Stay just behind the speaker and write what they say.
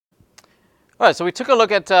All right, so we took a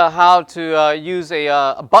look at how to use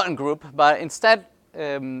a button group, but instead,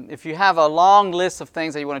 if you have a long list of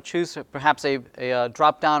things that you want to choose, perhaps a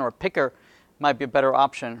drop-down or a picker might be a better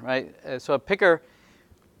option, right? So a picker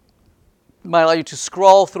might allow you to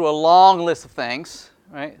scroll through a long list of things,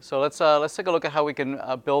 right? So let's take a look at how we can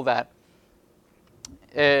build that.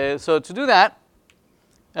 So to do that,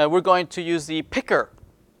 we're going to use the picker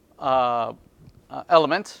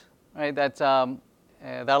element, right? That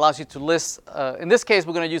allows you to list. In this case,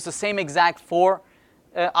 we're going to use the same exact 4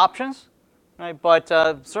 options, right? But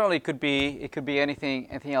certainly it could be anything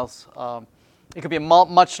else. It could be a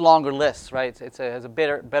much longer list, right? It has a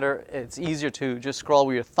better. It's easier to just scroll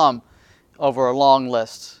with your thumb over a long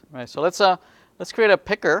list, right? So let's create a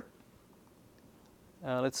picker.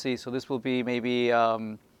 Let's see. So this will be maybe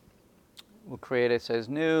we'll create. It says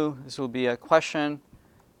new. This will be a question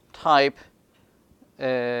type.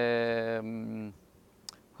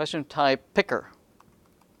 Question type picker.js,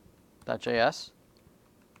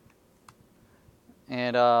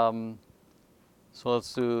 and so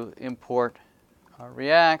let's do import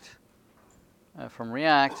React from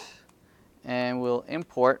React, and we'll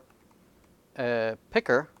import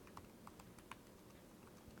picker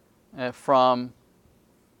from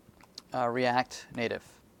React Native.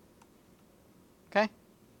 Okay.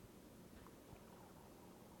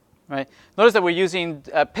 Right. Notice that we're using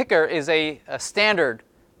picker is a standard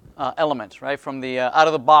element, right, from the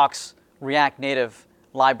out-of-the-box React Native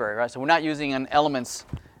library, right? So we're not using an elements,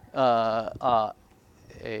 a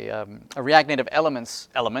React Native elements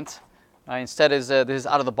element. Instead, this is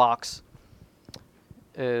out-of-the-box.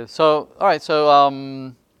 So all right,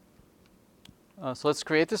 so let's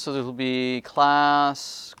create this. So this will be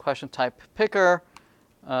class question type picker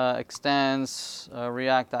extends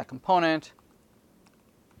React.component.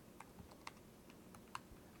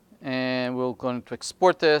 And we're going to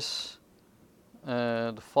export this,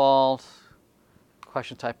 default,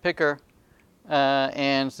 question type picker,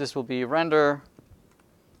 and this will be render,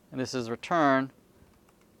 and this is return,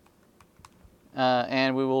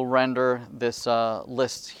 and we will render this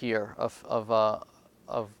list here of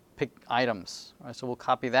pick items. All right, so we'll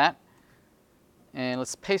copy that, and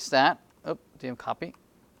let's paste that. Oh, didn't copy.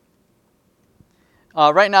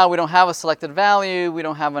 Right now, we don't have a selected value. We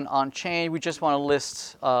don't have an on-chain. We just want to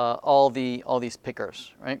list all these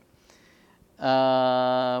pickers, right?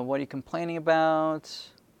 What are you complaining about?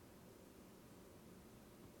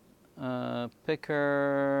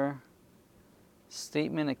 Picker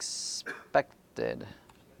statement expected.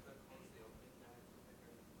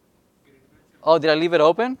 Oh, did I leave it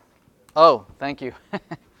open? Oh, thank you.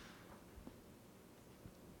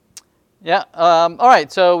 Yeah. All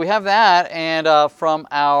right. So we have that, and from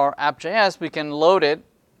our app.js, we can load it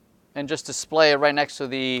and just display it right next to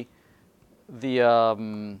the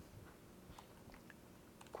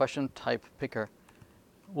question type picker.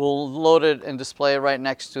 We'll load it and display it right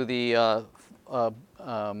next to the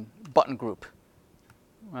button group.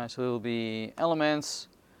 All right. So it will be elements,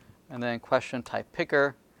 and then question type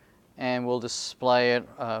picker, and we'll display it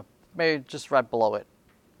maybe just right below it.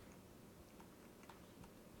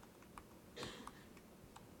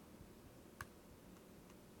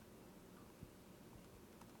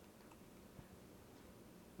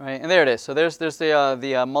 Right, and there it is. So there's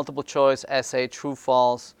the multiple choice essay, true,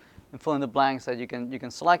 false, and fill in the blanks that you can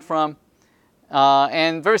select from,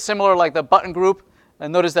 and very similar like the button group.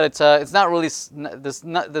 And notice that it's not really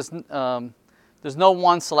there's no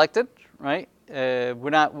one selected, right? We're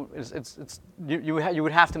not. You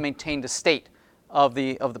would have to maintain the state of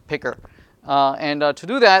the picker, and to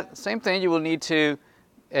do that, same thing. You will need to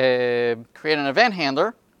create an event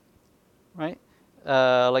handler, right?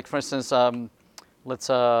 Like for instance.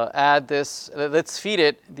 Let's add this. Let's feed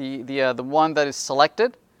it the one that is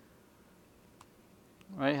selected.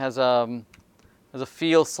 Right, has a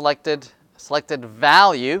field selected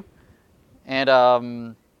value,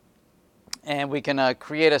 and we can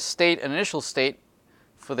create a state, an initial state,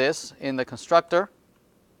 for this in the constructor.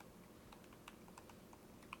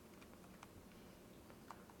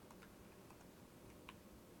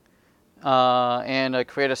 And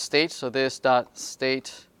create a state. So this dot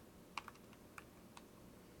state.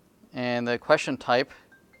 And the question type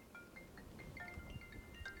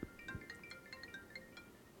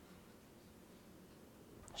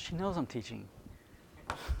she knows I'm teaching.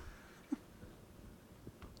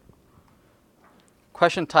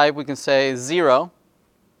 Question type we can say 0.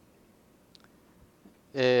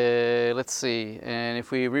 Let's see, and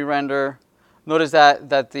if we re-render, notice that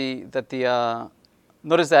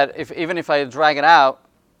notice that even if I drag it out,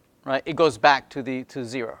 right, it goes back to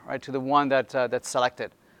 0, right, to the one that's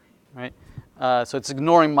selected. Right, So it's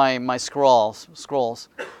ignoring my scrolls.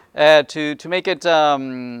 To make it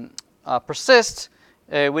persist,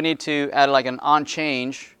 we need to add like an on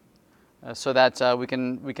change, so that we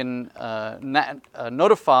can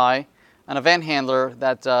notify an event handler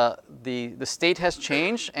that the state has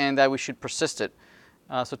changed and that we should persist it.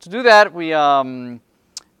 So to do that, we can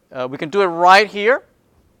do it right here,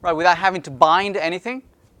 right, without having to bind anything.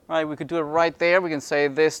 Right, we could do it right there. We can say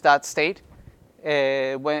this.state.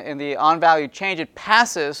 When in the on value change, it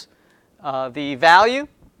passes the value.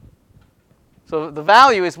 So the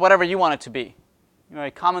value is whatever you want it to be. You know,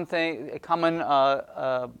 a common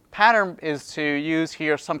pattern is to use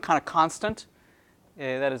here some kind of constant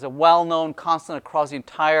that is a well-known constant across the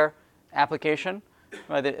entire application.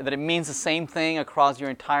 Right, that it means the same thing across your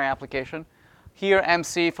entire application. Here,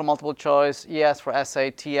 MC for multiple choice, ES for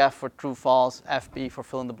essay, TF for true false, FB for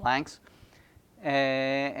fill in the blanks.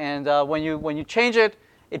 And when you change it,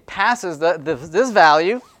 it passes this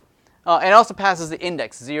value, and it also passes the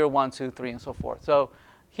index 0, 1, 2, 3, and so forth. So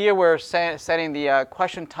here we're setting the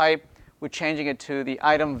question type. We're changing it to the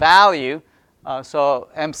item value. So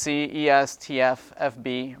MC, ES, TF,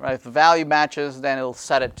 FB. Right? If the value matches, then it'll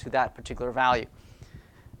set it to that particular value.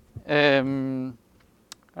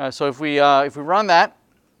 So if we run that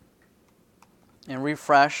and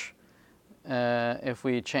refresh, if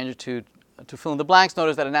we change it to fill in the blanks,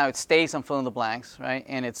 notice that now it stays on fill in the blanks, right?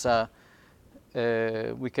 And it's I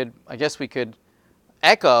guess we could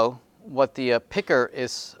echo what the picker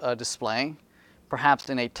is displaying, perhaps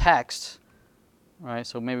in a text, right?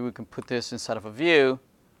 So maybe we can put this inside of a view,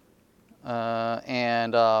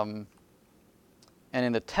 and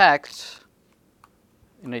in the text,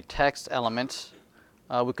 in a text element,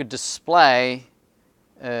 we could display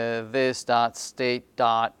this.state.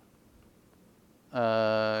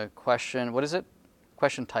 Question, what is it?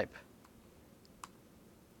 Question type.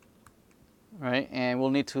 Right, and we'll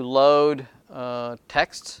need to load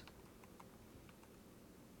text.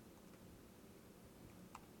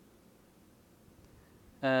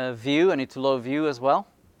 View, I need to load view as well.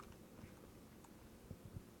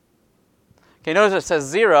 Okay, notice it says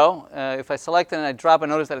 0. If I select it and I drop it,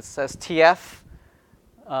 notice that it says TF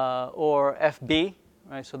or FB.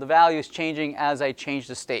 Right, so the value is changing as I change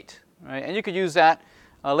the state. Right? And you could use that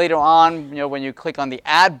later on, you know, when you click on the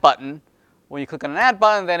add button. When you click on an add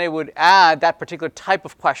button, then it would add that particular type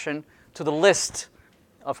of question to the list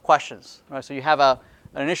of questions. Right? So you have an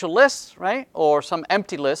initial list, right, or some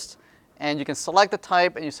empty list, and you can select the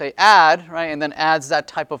type and you say add, right, and then adds that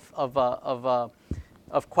type of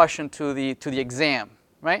question to the exam,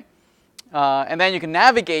 right? And then you can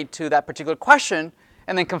navigate to that particular question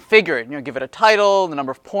and then configure it. You know, give it a title, the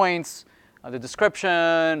number of points, the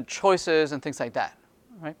description, choices, and things like that.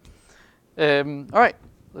 Right? All right,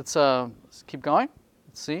 let's keep going.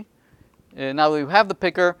 Let's see. Now that we have the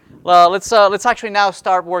picker, let's actually now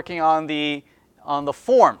start working on the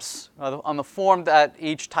forms, on the form that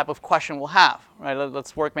each type of question will have. Right?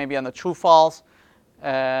 Let's work maybe on the true false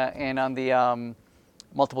and on the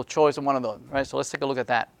multiple choice on one of those. Right? So let's take a look at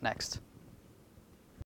that next.